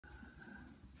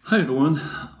Hi everyone,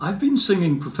 I've been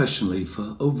singing professionally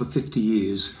for over 50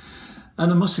 years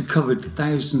and I must have covered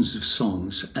thousands of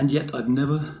songs, and yet I've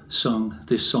never sung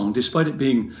this song despite it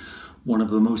being one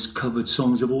of the most covered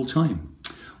songs of all time.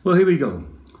 Well, here we go.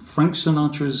 Frank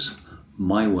Sinatra's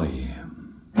My Way.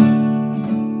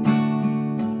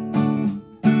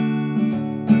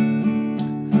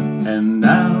 And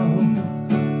now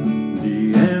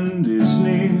the end is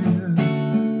near,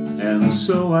 and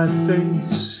so I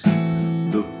face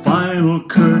the final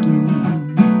curtain.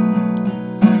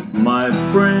 My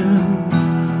friend,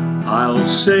 I'll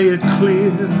say it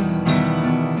clear,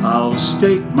 I'll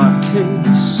state my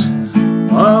case,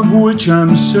 of which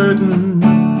I'm certain.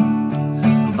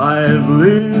 I've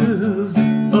lived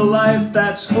a life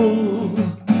that's full.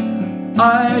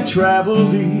 I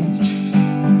traveled each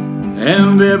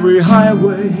and every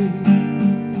highway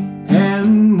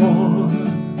and more,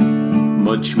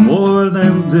 much more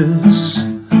than this.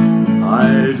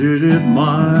 I did it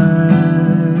my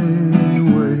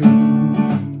way.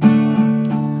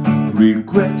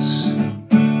 Regrets,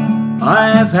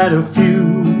 I've had a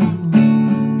few,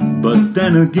 but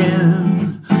then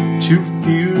again, too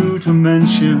few to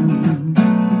mention.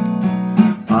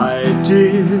 I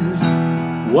did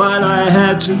what I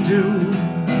had to do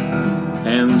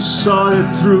and saw it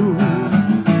through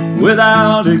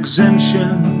without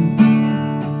exemption.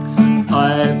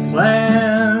 I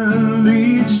planned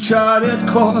each charted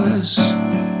course,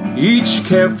 each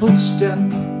careful step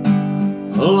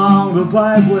along the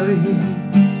byway,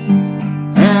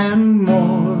 and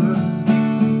more,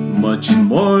 much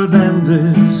more than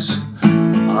this.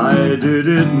 I did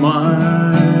it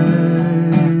my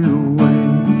way.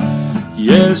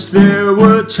 Yes, there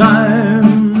were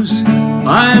times,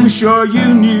 I'm sure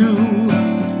you knew,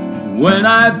 when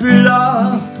I bit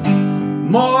off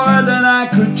more than I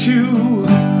could chew.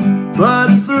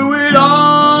 But through it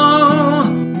all,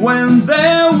 when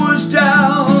there was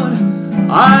doubt,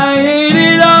 I ate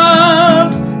it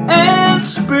up and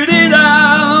spit it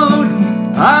out.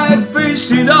 I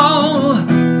faced it all,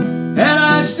 and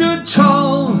I stood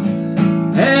tall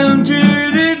and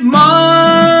did it my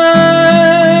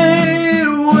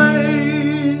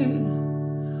way.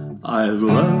 I've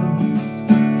loved,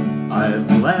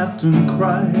 I've laughed and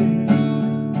cried,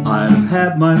 I've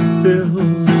had my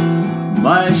fill,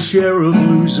 my share of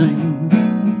losing.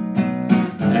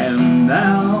 And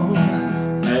now,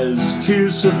 as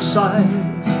tears subside,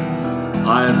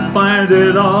 I find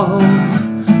it all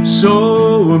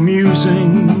so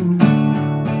amusing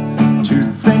to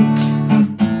think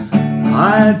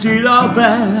I did all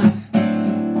that,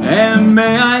 and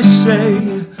may I say,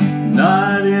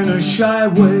 not in a shy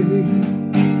way.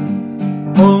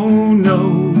 Oh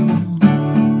no,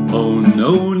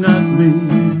 not me,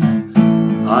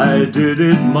 I did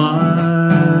it my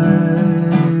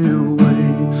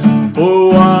way.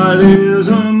 For what is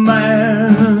a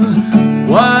man,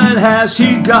 what has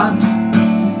he got,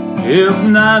 if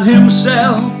not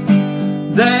himself?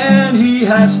 Then he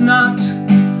has not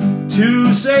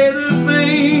to say the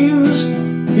things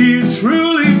he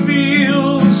truly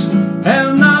feels,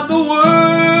 and not the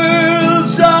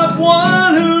words of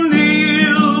one who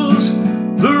kneels.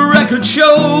 The record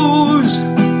shows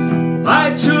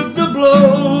I took the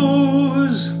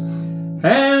blows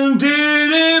and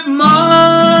did it my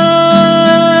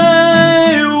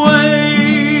way.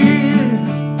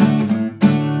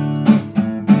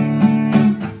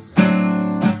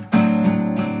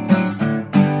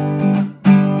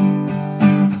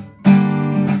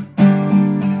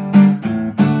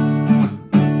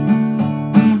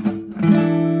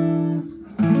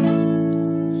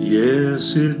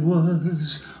 Yes, it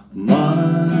was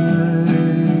my